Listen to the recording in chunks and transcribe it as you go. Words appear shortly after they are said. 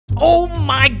Oh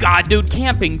my god, dude,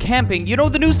 camping. You know,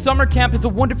 the new summer camp is a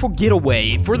wonderful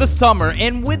getaway for the summer,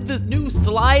 and with the new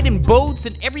slide and boats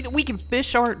and everything, we can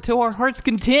fish to our heart's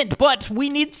content, but we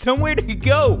need somewhere to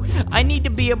go. I need to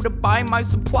be able to buy my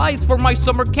supplies for my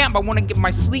summer camp. I want to get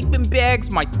my sleeping bags,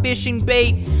 my fishing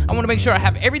bait. I want to make sure I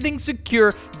have everything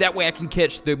secure. That way I can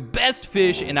catch the best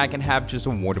fish, and I can have just a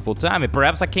wonderful time. And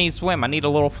perhaps I can't swim. I need a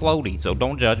little floaty, so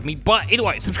don't judge me. But either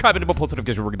way, subscribe and post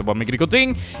notifications, work at the bottom, make it a good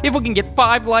thing. If we can get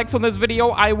 5 likes on this video,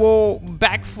 I will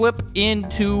backflip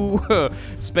into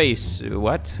space.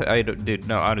 What? I don't, dude,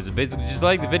 no, honestly, basically just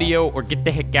like the video or get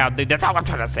the heck out, dude. That's all I'm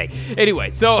trying to say. Anyway,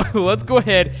 so let's go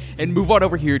ahead and move on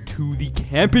over here to the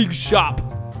camping shop.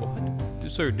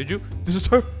 What? Sir, did you?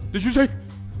 Sir, did you say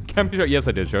camping shop? Yes,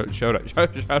 I did. Shut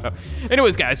up.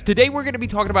 Anyways, guys, today we're going to be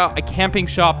talking about a camping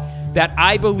shop that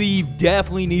I believe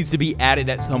definitely needs to be added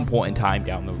at some point in time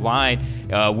down the line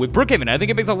with Brookhaven. I think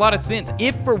it makes a lot of sense.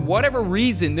 If for whatever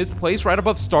reason this place right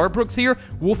above Starbucks here,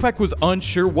 Wolfpack was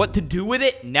unsure what to do with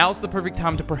it, now's the perfect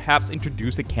time to perhaps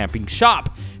introduce a camping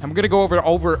shop. And we're going to go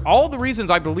over all the reasons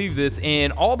I believe this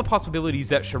and all the possibilities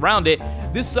that surround it.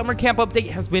 This summer camp update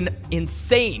has been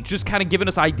insane, just kind of giving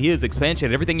us ideas,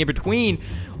 expansion, everything in between.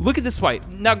 Look at this fight.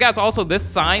 Now, guys, also this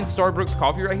sign, Starbucks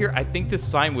Coffee right here, I think this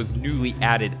sign was newly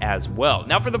added as well.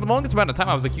 Now, for the longest amount of time,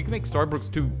 I was like, you can make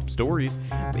Starbucks 2 stories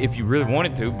if you really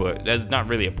wanted to, but that's not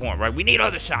really a point, right? We need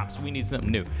other shops. We need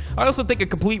something new. I also think a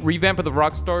complete revamp of the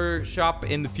Rockstar shop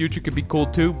in the future could be cool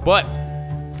too, but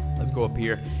let's go up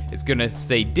here. It's gonna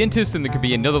say dentist, and there could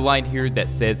be another line here that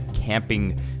says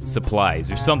camping supplies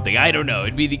or something. I don't know.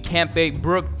 It'd be the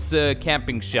Brooks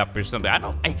camping shop or something.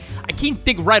 I can't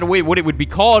think right away what it would be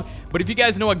called, but if you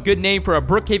guys know a good name for a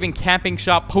Brookhaven camping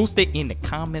shop, post it in the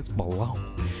comments below.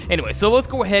 Anyway, so let's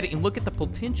go ahead and look at the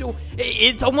potential.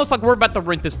 It's almost like we're about to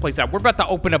rent this place out. We're about to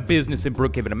open a business in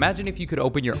Brookhaven. Imagine if you could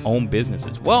open your own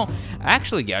businesses. Well,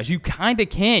 actually, guys, you kind of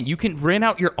can. You can rent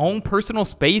out your own personal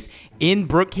space in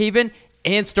Brookhaven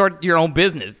and start your own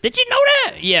business. Did you know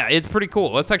that? Yeah, it's pretty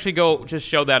cool. Let's actually go just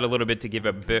show that a little bit to give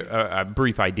a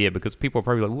brief idea, because people are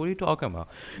probably like, what are you talking about?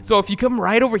 So if you come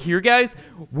right over here, guys,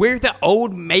 where the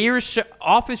old mayor's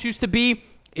office used to be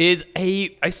is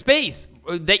a space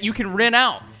that you can rent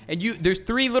out. And there's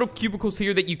 3 little cubicles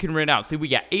here that you can rent out. See, we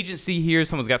got agency here,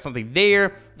 someone's got something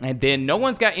there, and then no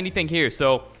one's got anything here.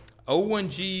 So,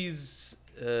 O1G's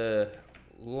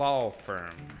law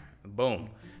firm. Boom.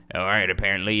 All right,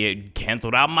 apparently it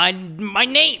canceled out my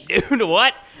name, dude.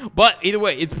 What? But either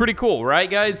way, it's pretty cool, right,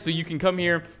 guys? So you can come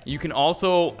here. You can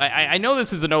also, I know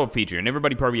this is a NOAA feature, and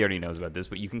everybody probably already knows about this,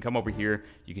 but you can come over here.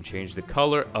 You can change the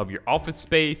color of your office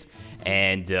space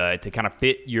and to kind of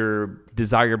fit your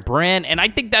desired brand, and I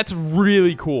think that's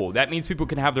really cool. That means people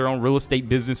can have their own real estate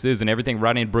businesses and everything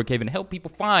right in Brookhaven, help people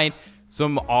find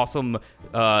some awesome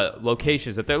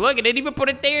locations that they're looking at. Even put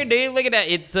it there, dude. Look at that.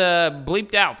 It's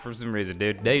bleeped out for some reason,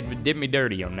 dude. They did me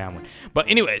dirty on that one. But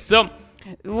anyway, so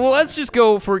let's just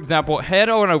go, for example, head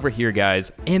on over here,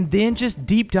 guys, and then just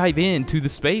deep dive into the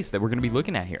space that we're going to be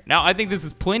looking at here. Now, I think this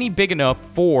is plenty big enough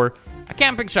for a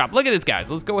camping shop. Look at this,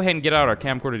 guys. Let's go ahead and get out our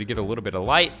camcorder to get a little bit of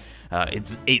light.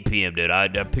 It's 8 p.m., dude. I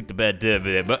picked a bad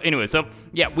day. But anyway, so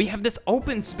yeah, we have this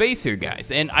open space here,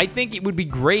 guys. And I think it would be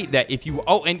great that if you...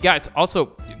 Oh, and guys,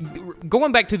 also,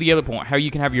 going back to the other point, how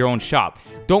you can have your own shop.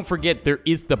 Don't forget, there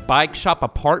is the bike shop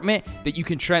apartment that you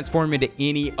can transform into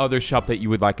any other shop that you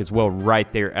would like as well,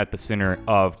 right there at the center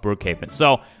of Brookhaven.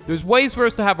 So there's ways for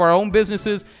us to have our own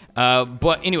businesses.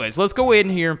 But anyways, let's go in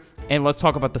here and let's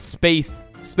talk about the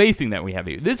spacing that we have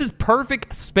here. This is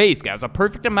perfect space, guys, a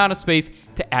perfect amount of space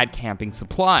to add camping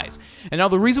supplies. And now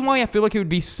the reason why I feel like it would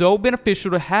be so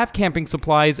beneficial to have camping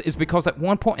supplies is because at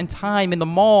one point in time in the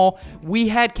mall, we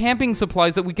had camping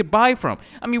supplies that we could buy from.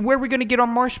 I mean, where are we going to get our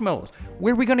marshmallows?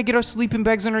 Where are we going to get our sleeping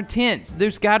bags and our tents?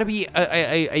 There's got to be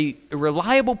a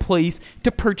reliable place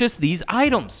to purchase these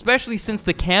items, especially since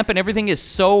the camp and everything is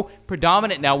so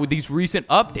predominant now with these recent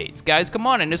updates. Guys, come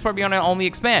on, and it's probably going to only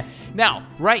expand. Now,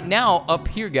 right now, up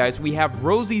here, guys, we have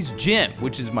Rosie's Gym,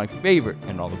 which is my favorite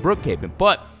in all of Brookhaven.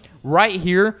 But right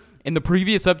here, in the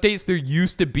previous updates, there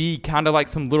used to be kind of like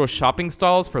some little shopping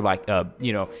stalls for like,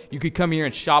 you know, you could come here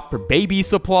and shop for baby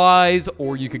supplies,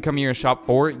 or you could come here and shop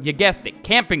for, you guessed it,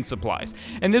 camping supplies.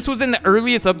 And this was in the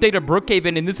earliest update of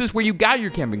Brookhaven, and this is where you got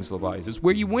your camping supplies. It's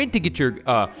where you went to get your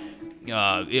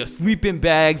sleeping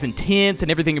bags and tents and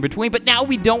everything in between. But now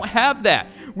we don't have that.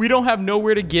 We don't have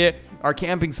nowhere to get our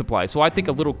camping supplies. So I think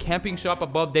a little camping shop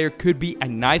above there could be a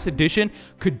nice addition,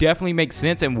 could definitely make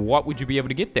sense. And what would you be able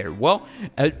to get there? Well,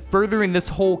 furthering this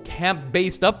whole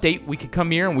camp-based update, we could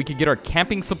come here and we could get our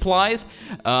camping supplies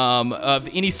of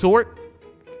any sort.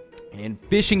 and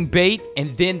fishing bait,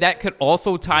 and then that could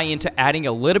also tie into adding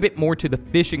a little bit more to the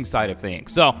fishing side of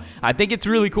things. So I think it's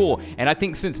really cool, and I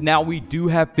think since now we do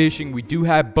have fishing, we do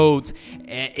have boats,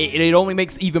 it only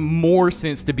makes even more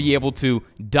sense to be able to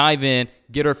dive in,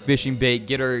 get our fishing bait,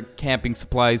 get our camping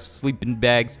supplies, sleeping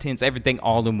bags, tents, everything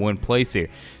all in one place here.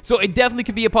 So it definitely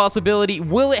could be a possibility.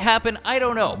 Will it happen? I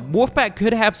don't know. Wolfpack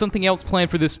could have something else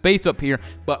planned for this space up here,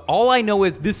 but all I know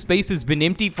is this space has been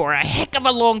empty for a heck of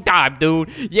a long time, dude.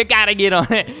 You gotta get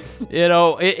on it. You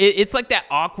know, it's like that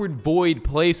awkward void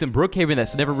place in Brookhaven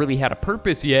that's never really had a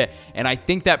purpose yet, and I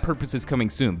think that purpose is coming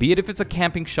soon. Be it if it's a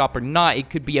camping shop or not, it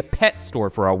could be a pet store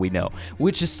for all we know,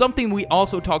 which is something we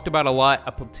also talked about a lot,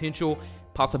 a potential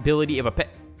possibility of a pet.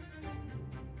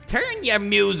 Turn your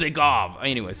music off.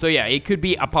 Anyway, so yeah, it could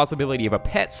be a possibility of a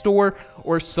pet store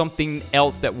or something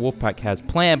else that Wolfpack has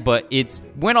planned, but it's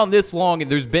went on this long and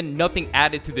there's been nothing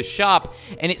added to the shop,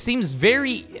 and it seems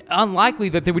very unlikely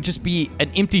that there would just be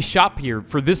an empty shop here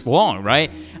for this long,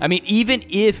 right? I mean, even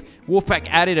if Wolfpack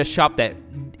added a shop that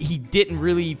he didn't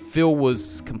really feel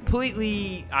was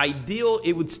completely ideal,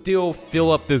 it would still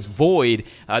fill up this void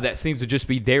that seems to just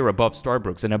be there above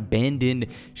Starbucks, an abandoned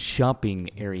shopping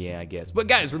area, I guess. But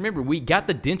guys, remember, we got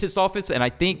the dentist office, and I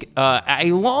think a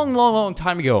long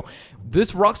time ago,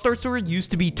 this Rockstar store used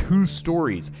to be 2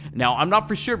 stories. Now, I'm not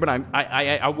for sure, but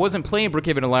I wasn't playing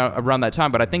Brookhaven around that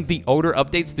time, but I think the older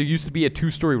updates, there used to be a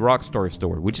 2-story Rockstar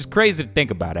store, which is crazy to think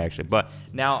about, actually. But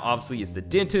now, obviously, it's the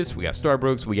dentist, we got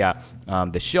Starbucks, we got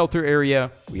the shelter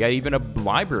area, we got even a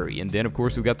library, and then, of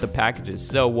course, we got the packages.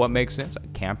 So, what makes sense? A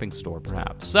camping store,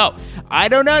 perhaps. So, I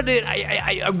don't know, dude.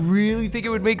 I really think it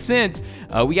would make sense.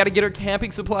 We got to get our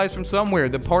camping supplies from somewhere.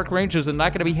 The park rangers are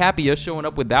not going to be happy us showing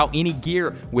up without any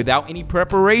gear, without any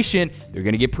preparation. They're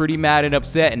gonna get pretty mad and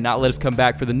upset and not let us come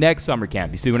back for the next summer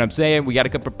camp. You see what I'm saying? We gotta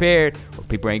come prepared or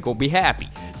people ain't gonna be happy.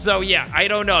 So yeah, I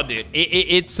don't know, dude.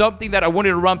 It's something that I wanted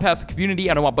to run past the community.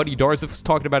 I know my buddy Darza was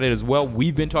talking about it as well.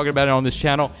 We've been talking about it on this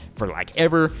channel for like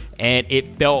ever, and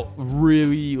it felt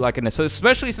really like a necessity,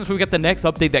 especially since we got the next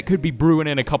update that could be brewing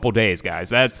in a couple days, guys.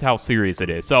 That's how serious it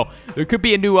is. So there could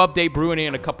be a new update brewing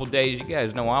in a couple days. You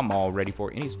guys know I'm all ready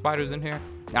for it. Any spiders in here?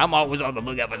 I'm always on the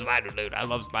lookout for spiders, dude. I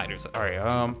love spiders. All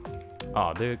right,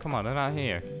 oh, dude, come on, they're not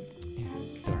here.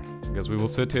 Darn, because we will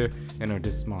sit here in our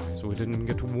dismay. We didn't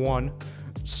get one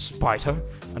spider.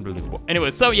 Unbelievable.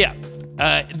 Anyway, so yeah,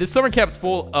 the summer camp's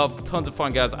full of tons of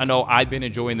fun, guys. I know I've been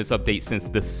enjoying this update since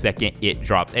the second it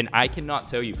dropped, and I cannot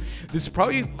tell you, this is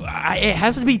probably, it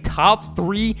has to be top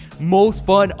 3 most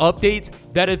fun updates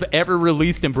that have ever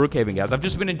released in Brookhaven, guys. I've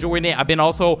just been enjoying it. I've been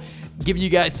also giving you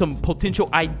guys some potential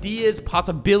ideas,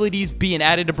 possibilities being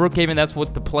added to Brookhaven. That's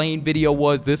what the playing video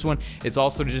was. This one is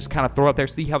also to just kind of throw out there,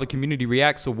 see how the community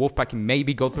reacts, so Wolfpack can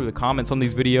maybe go through the comments on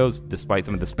these videos, despite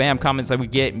some of the spam comments that we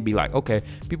get, and be like, okay,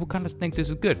 people kind of think this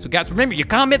is good. So guys, remember, your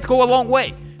comments go a long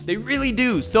way. They really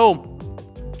do. So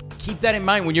keep that in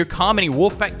mind when you're commenting.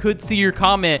 Wolfpack could see your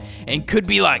comment and could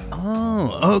be like,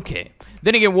 oh, okay.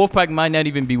 Then again, Wolfpack might not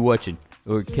even be watching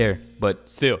or care, but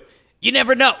still, you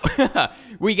never know.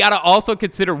 We gotta also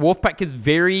consider Wolfpack is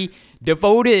very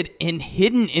devoted and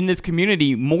hidden in this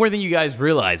community more than you guys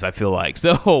realize, I feel like.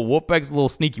 So Wolfpack's a little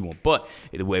sneaky one, but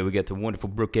either way, we got the wonderful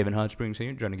Brookhaven Hot Springs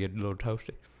here, trying to get a little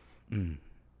toasty.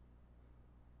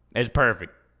 It's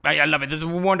perfect. I love it. This is a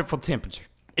wonderful temperature.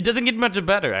 It doesn't get much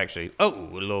better, actually. Oh,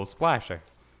 a little splasher.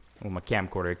 Oh, my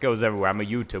camcorder. It goes everywhere. I'm a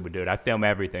YouTuber, dude. I film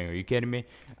everything. Are you kidding me?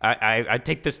 I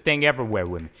take this thing everywhere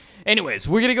with me. Anyways,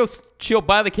 we're going to go chill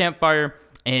by the campfire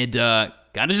and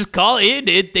gotta just call it in,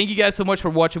 dude. Thank you guys so much for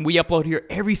watching. We upload here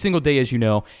every single day, as you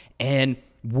know. And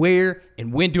where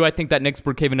and when do I think that next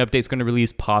Brookhaven update is going to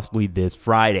release? Possibly this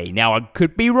Friday. Now, I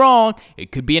could be wrong.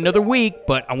 It could be another week,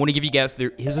 but I want to give you guys,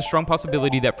 there is a strong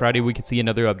possibility that Friday we could see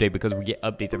another update because we get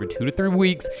updates every 2 to 3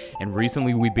 weeks, and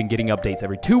recently we've been getting updates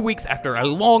every 2 weeks after a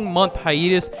long month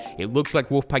hiatus. It looks like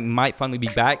Wolfpack might finally be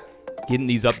back, getting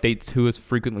these updates to us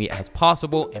frequently as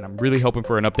possible, and I'm really hoping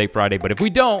for an update Friday. But if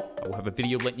we don't, I will have a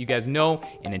video letting you guys know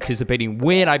and anticipating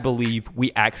when I believe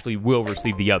we actually will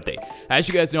receive the update. As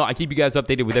you guys know, I keep you guys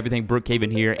updated with everything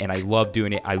Brookhaven here, and I love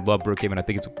doing it. I love Brookhaven. I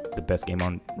think it's the best game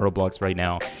on Roblox right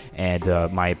now, and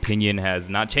my opinion has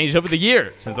not changed over the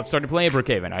year since I've started playing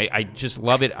Brookhaven. I just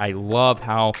love it. I love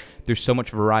how there's so much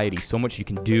variety, so much you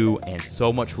can do, and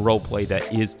so much roleplay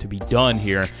that is to be done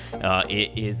here.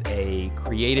 It is a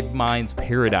creative mind's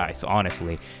paradise,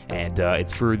 honestly, and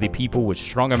it's for the people with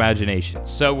strong imagination.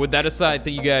 So with that aside,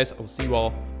 thank you guys. I'll see you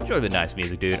all. Enjoy the nice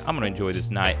music, dude. I'm gonna enjoy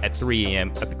this night at 3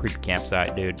 a.m. at the creepy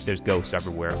campsite, dude. There's ghosts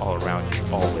everywhere, all around you,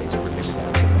 always. Remember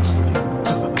that.